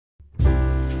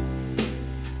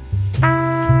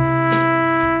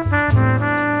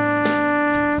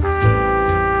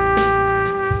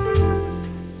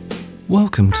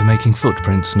Welcome to Making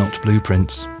Footprints, Not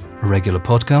Blueprints, a regular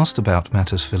podcast about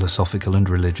matters philosophical and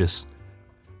religious.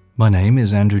 My name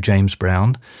is Andrew James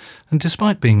Brown, and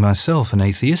despite being myself an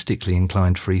atheistically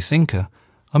inclined free thinker,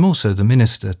 I'm also the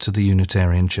minister to the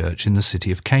Unitarian Church in the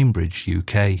city of Cambridge,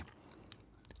 UK.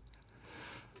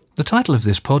 The title of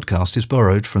this podcast is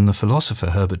borrowed from the philosopher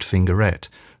Herbert Fingarette,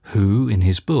 who, in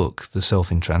his book, The Self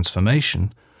in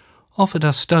Transformation, offered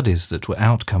us studies that were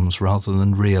outcomes rather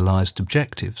than realised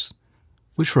objectives,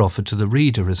 which were offered to the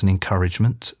reader as an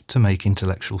encouragement to make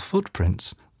intellectual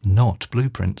footprints, not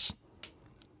blueprints.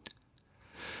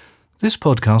 This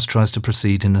podcast tries to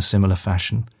proceed in a similar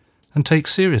fashion and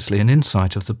takes seriously an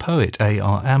insight of the poet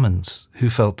A.R. Ammons, who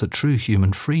felt that true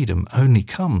human freedom only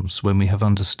comes when we have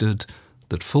understood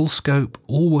that full scope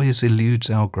always eludes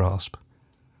our grasp,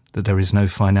 that there is no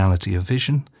finality of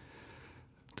vision,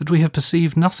 that we have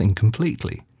perceived nothing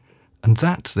completely, and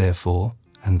that, therefore,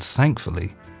 and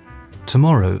thankfully,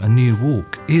 tomorrow a new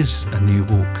walk is a new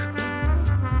walk.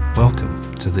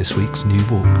 Welcome to this week's New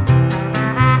Walk.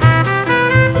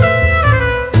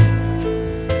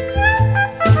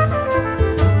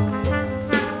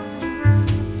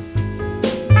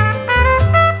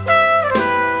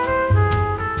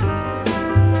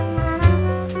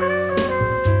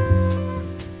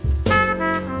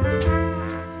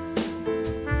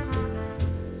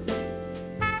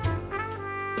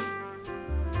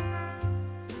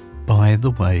 By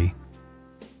the way,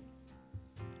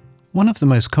 one of the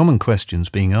most common questions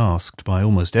being asked by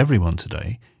almost everyone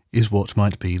today is what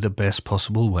might be the best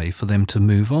possible way for them to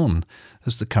move on,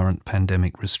 as the current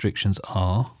pandemic restrictions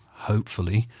are,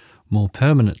 hopefully, more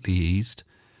permanently eased,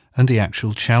 and the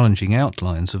actual challenging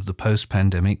outlines of the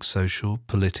post-pandemic social,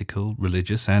 political,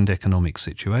 religious and economic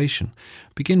situation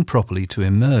begin properly to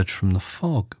emerge from the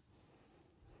fog.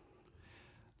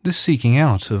 This seeking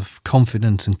out of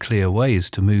confident and clear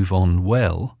ways to move on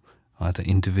well, either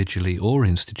individually or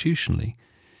institutionally,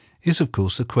 is of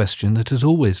course a question that has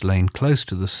always lain close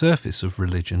to the surface of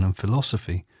religion and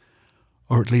philosophy,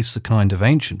 or at least the kind of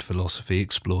ancient philosophy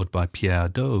explored by Pierre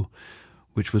Hadot,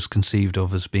 which was conceived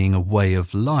of as being a way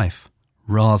of life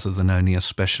rather than only a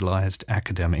specialised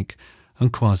academic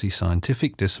and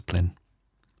quasi-scientific discipline.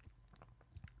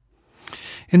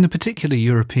 In the particular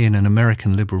European and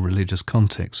American liberal religious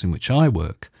context in which I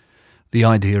work, the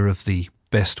idea of the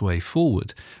best way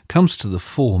forward comes to the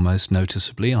fore most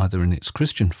noticeably either in its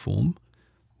Christian form,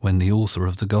 when the author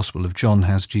of the Gospel of John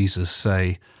has Jesus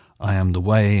say, "I am the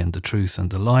way and the truth and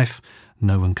the life,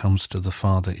 no one comes to the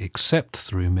Father except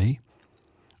through me,"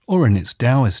 or in its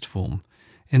Taoist form,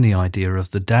 in the idea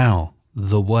of the Tao,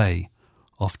 the way,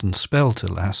 often spelt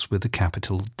alas with a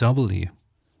capital W.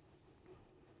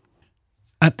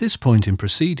 At this point in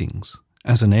proceedings,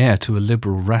 as an heir to a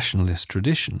liberal rationalist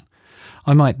tradition,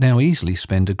 I might now easily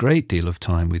spend a great deal of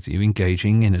time with you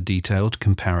engaging in a detailed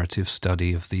comparative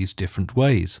study of these different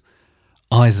ways,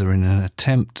 either in an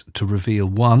attempt to reveal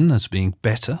one as being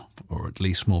better, or at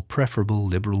least more preferable,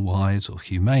 liberal-wise or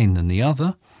humane than the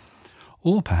other,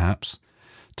 or perhaps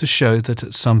to show that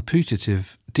at some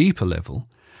putative, deeper level,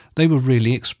 they were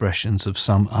really expressions of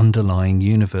some underlying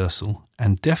universal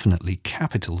and definitely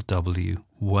capital W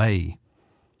way.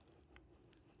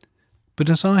 But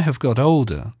as I have got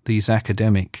older, these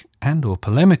academic and or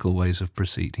polemical ways of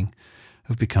proceeding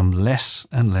have become less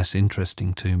and less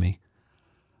interesting to me,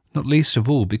 not least of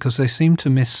all because they seem to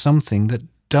miss something that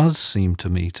does seem to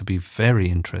me to be very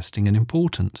interesting and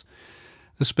important,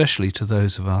 especially to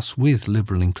those of us with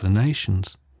liberal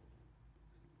inclinations.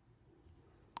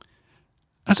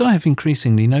 As I have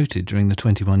increasingly noted during the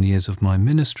 21 years of my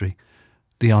ministry,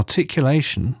 the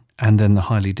articulation and then the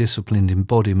highly disciplined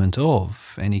embodiment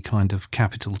of any kind of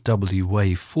capital W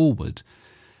way forward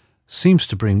seems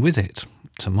to bring with it,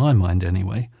 to my mind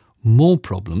anyway, more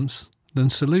problems than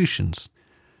solutions.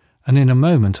 And in a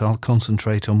moment I'll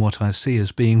concentrate on what I see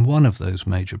as being one of those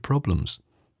major problems.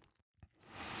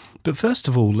 But first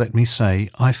of all, let me say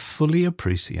I fully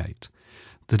appreciate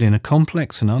that in a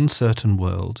complex and uncertain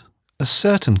world, a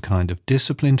certain kind of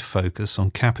disciplined focus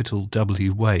on capital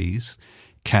W ways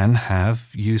can have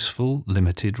useful,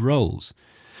 limited roles,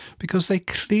 because they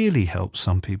clearly help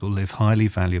some people live highly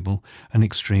valuable and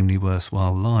extremely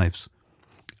worthwhile lives.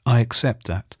 I accept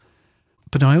that.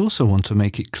 But I also want to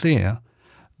make it clear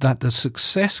that the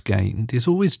success gained is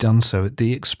always done so at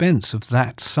the expense of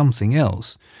that something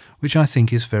else, which I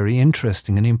think is very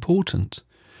interesting and important,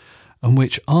 and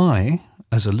which I,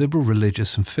 as a liberal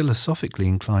religious and philosophically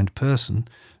inclined person,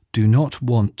 do not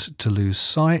want to lose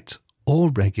sight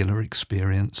or regular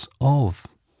experience of.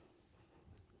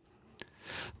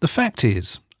 The fact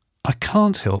is, I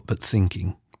can't help but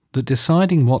thinking, that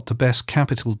deciding what the best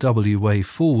capital W way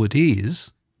forward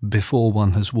is, before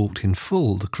one has walked in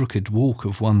full the crooked walk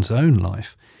of one's own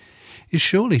life, is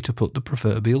surely to put the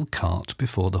proverbial cart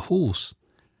before the horse.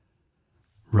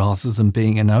 Rather than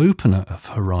being an opener of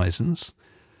horizons,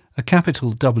 a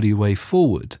capital W way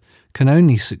forward can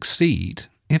only succeed,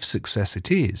 if success it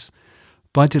is,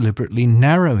 by deliberately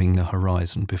narrowing the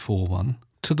horizon before one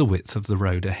to the width of the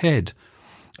road ahead,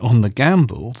 on the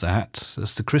gamble that,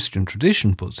 as the Christian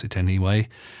tradition puts it anyway,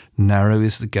 narrow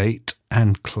is the gate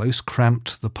and close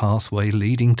cramped the pathway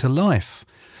leading to life,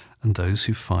 and those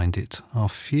who find it are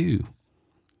few.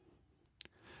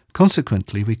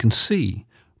 Consequently, we can see,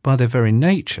 by their very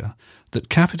nature, that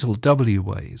capital W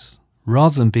ways,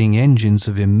 rather than being engines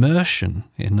of immersion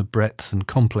in the breadth and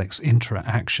complex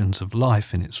interactions of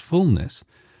life in its fullness,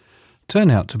 turn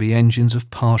out to be engines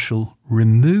of partial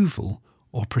removal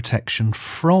or protection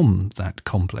from that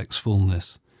complex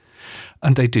fullness.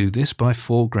 And they do this by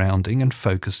foregrounding and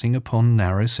focusing upon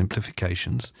narrow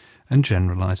simplifications and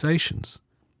generalizations.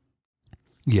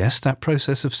 Yes, that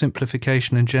process of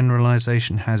simplification and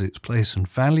generalization has its place and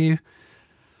value,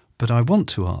 but I want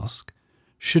to ask,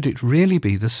 should it really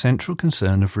be the central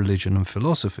concern of religion and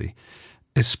philosophy,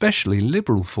 especially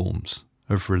liberal forms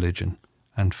of religion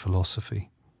and philosophy?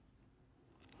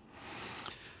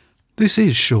 This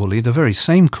is surely the very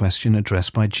same question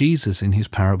addressed by Jesus in his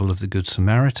parable of the Good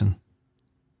Samaritan.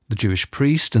 The Jewish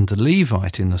priest and the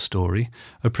Levite in the story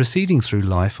are proceeding through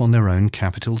life on their own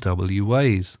capital W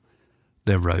ways.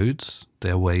 Their roads,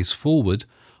 their ways forward,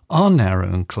 are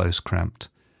narrow and close cramped,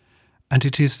 and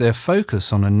it is their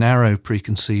focus on a narrow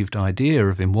preconceived idea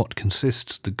of in what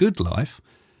consists the good life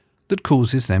that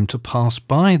causes them to pass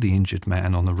by the injured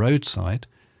man on the roadside,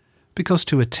 because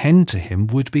to attend to him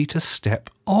would be to step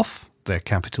off their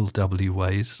capital W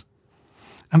ways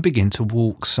and begin to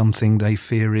walk something they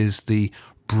fear is the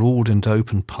broad and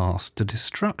open path to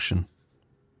destruction.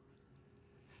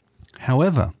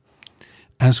 However,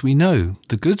 as we know,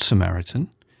 the Good Samaritan,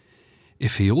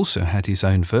 if he also had his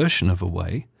own version of a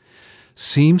way,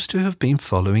 seems to have been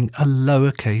following a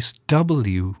lowercase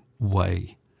w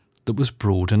way that was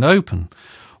broad and open,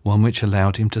 one which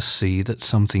allowed him to see that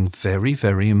something very,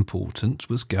 very important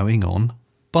was going on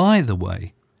by the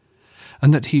way,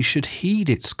 and that he should heed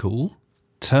its call,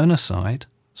 turn aside,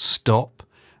 stop,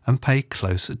 and pay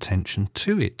close attention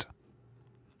to it.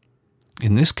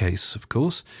 In this case, of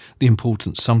course, the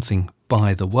important something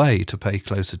by the way to pay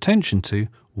close attention to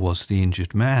was the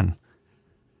injured man.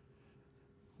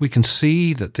 We can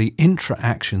see that the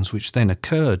interactions which then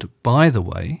occurred by the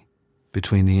way,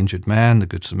 between the injured man, the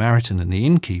Good Samaritan, and the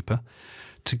innkeeper,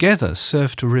 together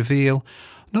serve to reveal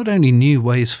not only new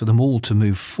ways for them all to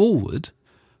move forward,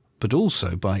 but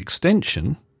also, by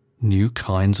extension, new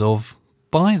kinds of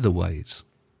by-the-ways.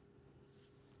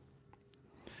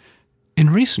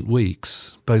 In recent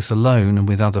weeks, both alone and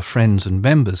with other friends and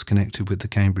members connected with the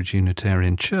Cambridge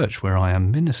Unitarian Church where I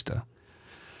am minister,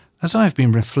 as I have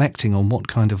been reflecting on what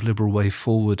kind of liberal way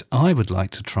forward I would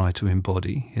like to try to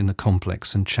embody in the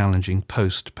complex and challenging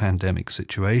post-pandemic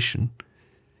situation,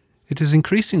 it has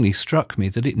increasingly struck me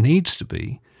that it needs to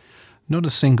be not a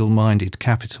single-minded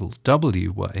capital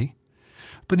W way,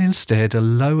 but instead a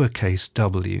lowercase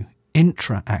w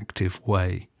intraactive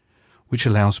way, which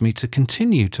allows me to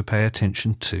continue to pay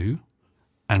attention to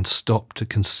and stop to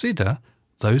consider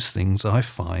those things I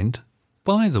find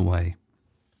by the way.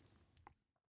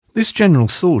 This general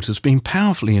thought has been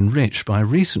powerfully enriched by a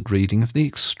recent reading of the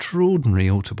extraordinary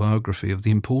autobiography of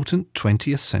the important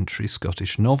 20th century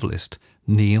Scottish novelist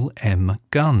Neil M.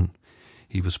 Gunn.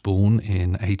 He was born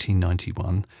in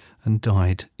 1891 and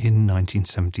died in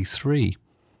 1973.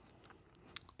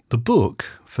 The book,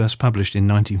 first published in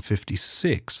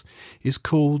 1956, is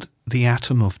called The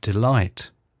Atom of Delight,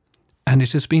 and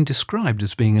it has been described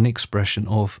as being an expression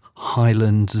of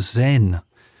Highland Zen,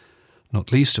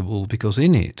 not least of all because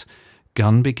in it,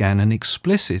 Gunn began an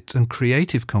explicit and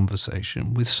creative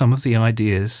conversation with some of the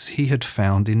ideas he had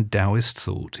found in Taoist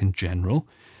thought in general,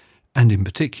 and in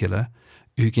particular,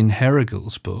 Eugen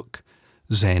Herrigel's book,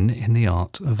 Zen in the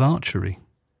Art of Archery.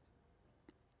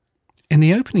 In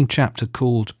the opening chapter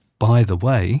called By the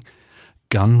Way,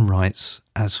 Gunn writes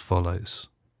as follows,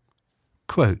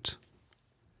 quote,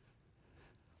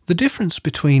 "The difference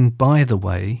between by the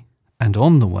way and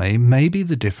on the way may be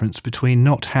the difference between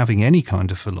not having any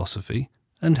kind of philosophy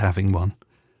and having one.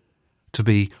 To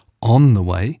be on the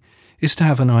way is to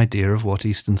have an idea of what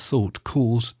Eastern thought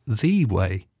calls the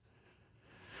way.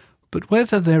 But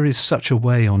whether there is such a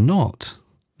way or not,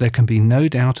 there can be no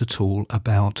doubt at all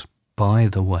about by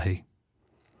the way.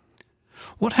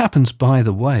 What happens by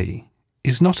the way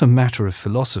is not a matter of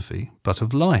philosophy, but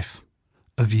of life,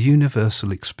 of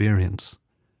universal experience.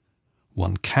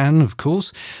 One can, of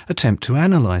course, attempt to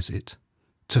analyse it,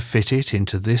 to fit it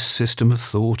into this system of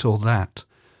thought or that,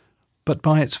 but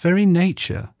by its very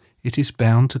nature it is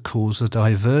bound to cause a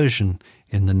diversion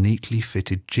in the neatly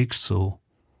fitted jigsaw.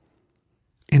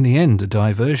 In the end, the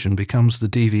diversion becomes the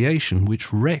deviation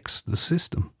which wrecks the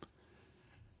system.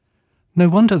 No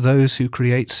wonder those who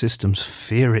create systems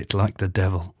fear it like the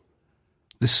devil.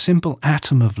 This simple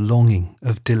atom of longing,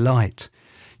 of delight,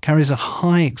 carries a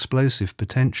high explosive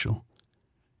potential.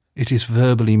 It is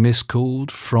verbally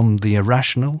miscalled from the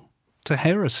irrational to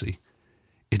heresy.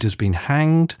 It has been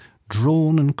hanged,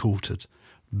 drawn and quartered,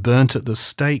 burnt at the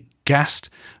stake, gassed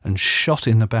and shot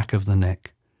in the back of the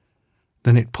neck.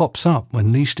 Then it pops up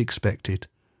when least expected,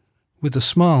 with a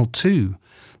smile too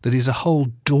that is a whole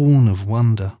dawn of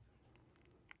wonder,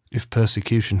 if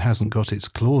persecution hasn't got its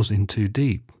claws in too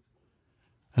deep.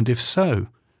 And if so,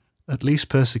 at least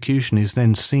persecution is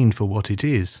then seen for what it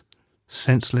is,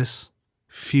 senseless,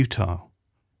 futile,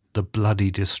 the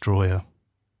bloody destroyer."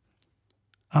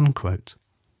 Unquote.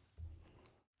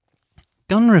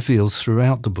 Gunn reveals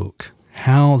throughout the book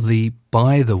how the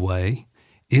by the way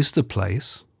is the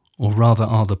place, or rather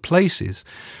are the places,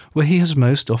 where he has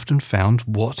most often found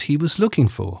what he was looking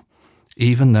for,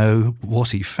 even though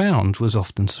what he found was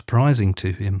often surprising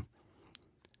to him.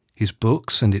 His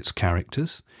books and its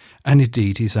characters, and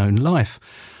indeed his own life,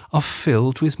 are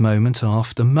filled with moment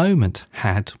after moment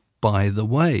had by the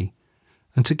way,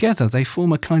 and together they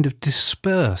form a kind of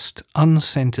dispersed,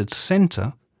 uncentered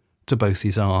centre to both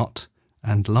his art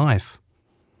and life.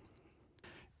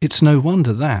 It's no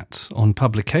wonder that, on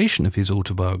publication of his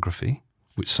autobiography,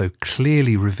 which so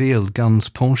clearly revealed Gunn's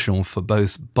penchant for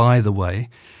both by the way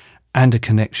and a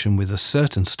connection with a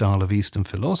certain style of Eastern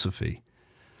philosophy,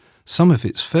 some of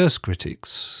its first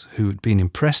critics, who had been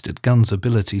impressed at Gunn's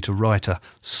ability to write a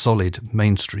solid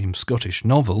mainstream Scottish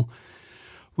novel,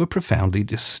 were profoundly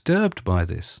disturbed by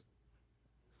this.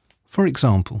 For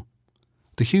example,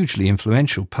 the hugely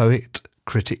influential poet,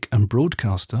 critic and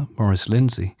broadcaster Maurice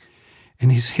Lindsay, in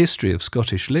his History of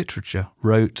Scottish Literature,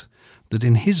 wrote that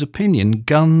in his opinion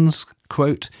Gunn's,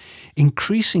 quote,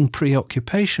 "increasing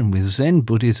preoccupation with Zen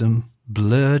Buddhism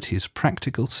blurred his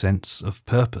practical sense of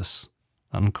purpose,"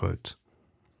 unquote.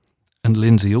 And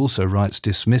Lindsay also writes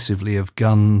dismissively of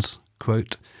Gunn's,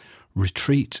 quote,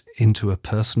 "retreat into a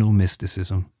personal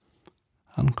mysticism,"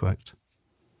 unquote.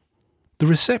 The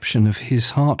reception of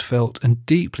his heartfelt and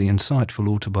deeply insightful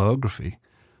autobiography,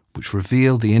 which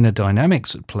revealed the inner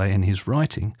dynamics at play in his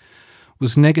writing,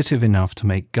 was negative enough to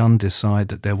make Gunn decide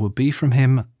that there would be from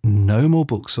him no more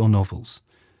books or novels,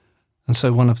 and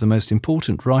so one of the most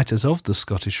important writers of the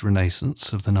Scottish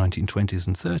Renaissance of the 1920s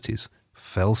and 30s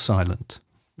fell silent,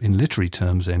 in literary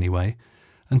terms anyway,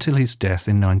 until his death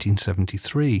in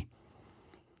 1973.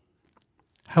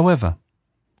 However,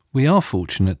 we are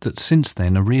fortunate that since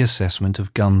then a reassessment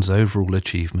of Gunn's overall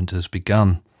achievement has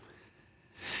begun.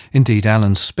 Indeed,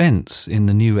 Alan Spence, in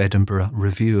the New Edinburgh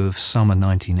Review of Summer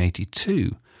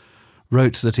 1982,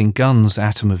 wrote that in Gunn's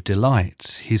Atom of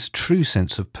Delight, his true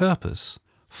sense of purpose,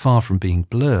 far from being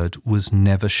blurred, was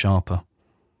never sharper.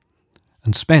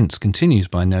 And Spence continues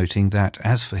by noting that,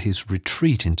 as for his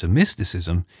retreat into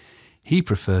mysticism, he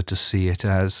preferred to see it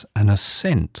as an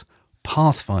ascent,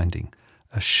 pathfinding,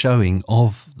 a showing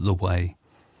of the way.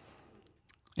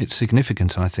 It's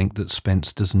significant, I think, that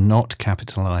Spence does not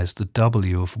capitalise the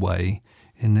W of way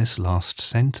in this last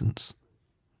sentence.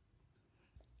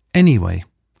 Anyway,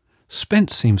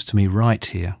 Spence seems to me right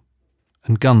here,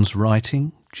 and Gunn's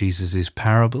writing, Jesus'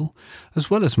 parable, as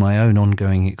well as my own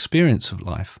ongoing experience of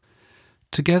life,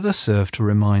 together serve to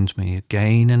remind me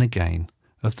again and again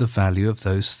of the value of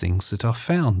those things that are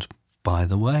found by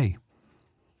the way.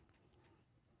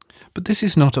 But this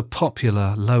is not a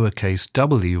popular lowercase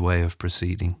w way of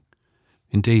proceeding.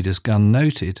 Indeed, as Gunn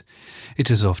noted, it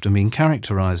has often been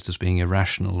characterised as being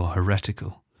irrational or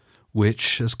heretical,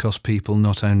 which has cost people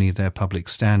not only their public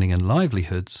standing and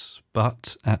livelihoods,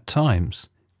 but, at times,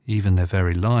 even their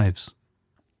very lives.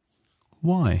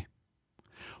 Why?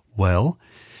 Well,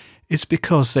 it's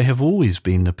because they have always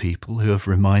been the people who have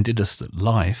reminded us that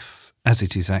life, as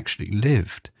it is actually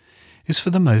lived, is for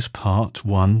the most part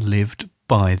one lived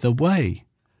by the way,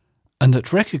 and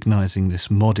that recognising this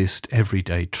modest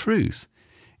everyday truth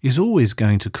is always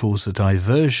going to cause a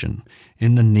diversion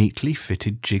in the neatly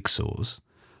fitted jigsaws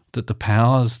that the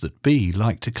powers that be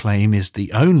like to claim is the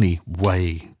only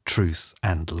way, truth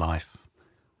and life.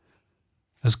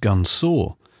 As Gunn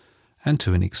saw, and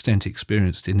to an extent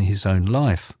experienced in his own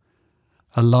life,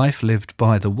 a life lived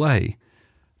by the way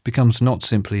becomes not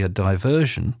simply a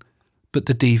diversion, but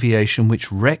the deviation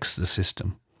which wrecks the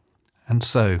system. And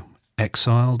so,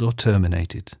 exiled or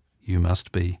terminated, you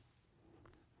must be.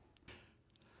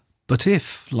 But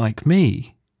if, like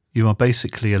me, you are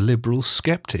basically a liberal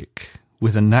skeptic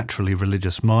with a naturally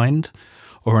religious mind,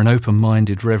 or an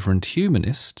open-minded reverent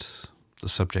humanist, the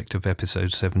subject of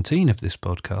episode 17 of this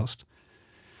podcast,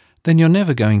 then you're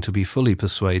never going to be fully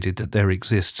persuaded that there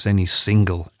exists any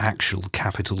single actual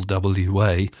capital W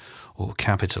way or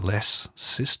capital S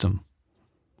system.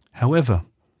 However,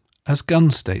 as Gunn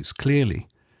states clearly,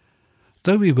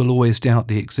 though we will always doubt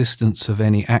the existence of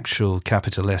any actual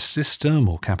capital S system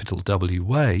or capital W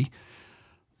way,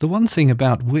 the one thing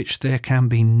about which there can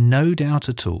be no doubt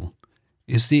at all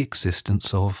is the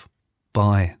existence of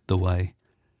by the way.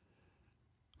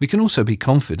 We can also be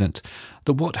confident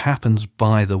that what happens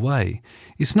by the way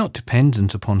is not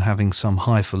dependent upon having some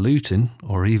highfalutin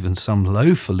or even some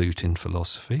lowfalutin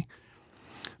philosophy,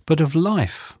 but of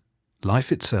life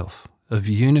itself, of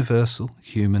universal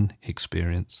human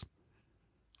experience.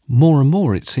 More and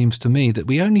more it seems to me that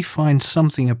we only find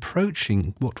something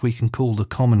approaching what we can call the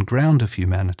common ground of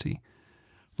humanity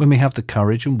when we have the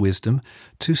courage and wisdom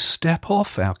to step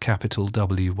off our capital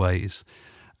W ways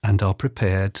and are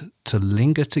prepared to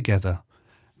linger together,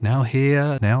 now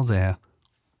here, now there,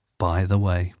 by the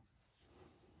way.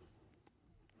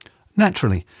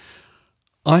 Naturally,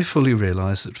 I fully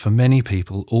realise that for many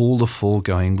people all the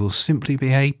foregoing will simply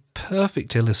be a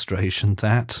perfect illustration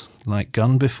that, like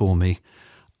Gunn before me,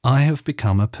 I have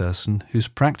become a person whose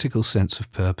practical sense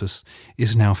of purpose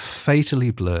is now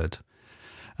fatally blurred,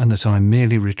 and that I'm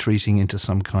merely retreating into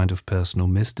some kind of personal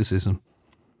mysticism.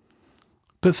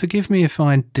 But forgive me if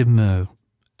I demur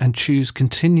and choose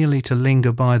continually to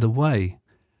linger by the way,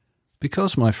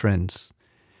 because, my friends,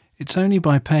 it's only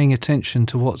by paying attention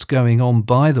to what's going on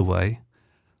by the way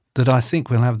that I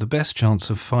think we'll have the best chance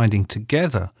of finding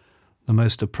together the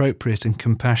most appropriate and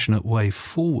compassionate way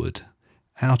forward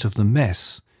out of the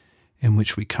mess in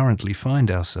which we currently find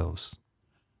ourselves.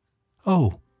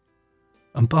 Oh,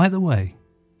 and by the way.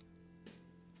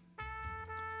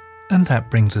 And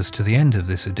that brings us to the end of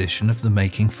this edition of the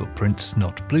Making Footprints,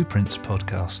 Not Blueprints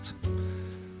podcast.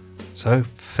 So,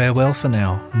 farewell for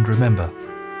now, and remember,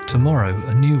 tomorrow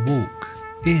a new walk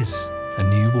is a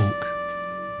new walk.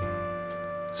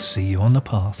 See you on the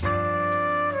path.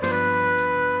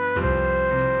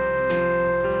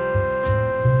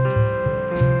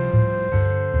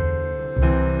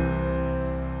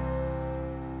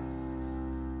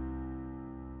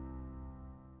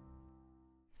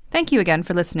 Thank you again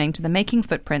for listening to the Making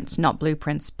Footprints, Not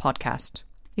Blueprints podcast.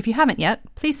 If you haven't yet,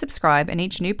 please subscribe and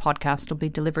each new podcast will be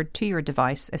delivered to your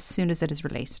device as soon as it is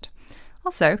released.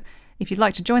 Also, if you'd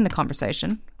like to join the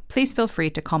conversation, please feel free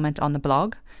to comment on the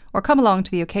blog or come along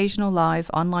to the occasional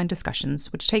live online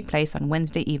discussions which take place on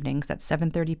Wednesday evenings at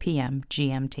 7:30 p.m.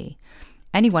 GMT.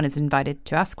 Anyone is invited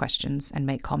to ask questions and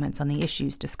make comments on the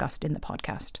issues discussed in the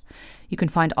podcast. You can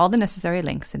find all the necessary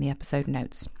links in the episode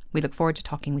notes. We look forward to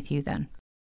talking with you then.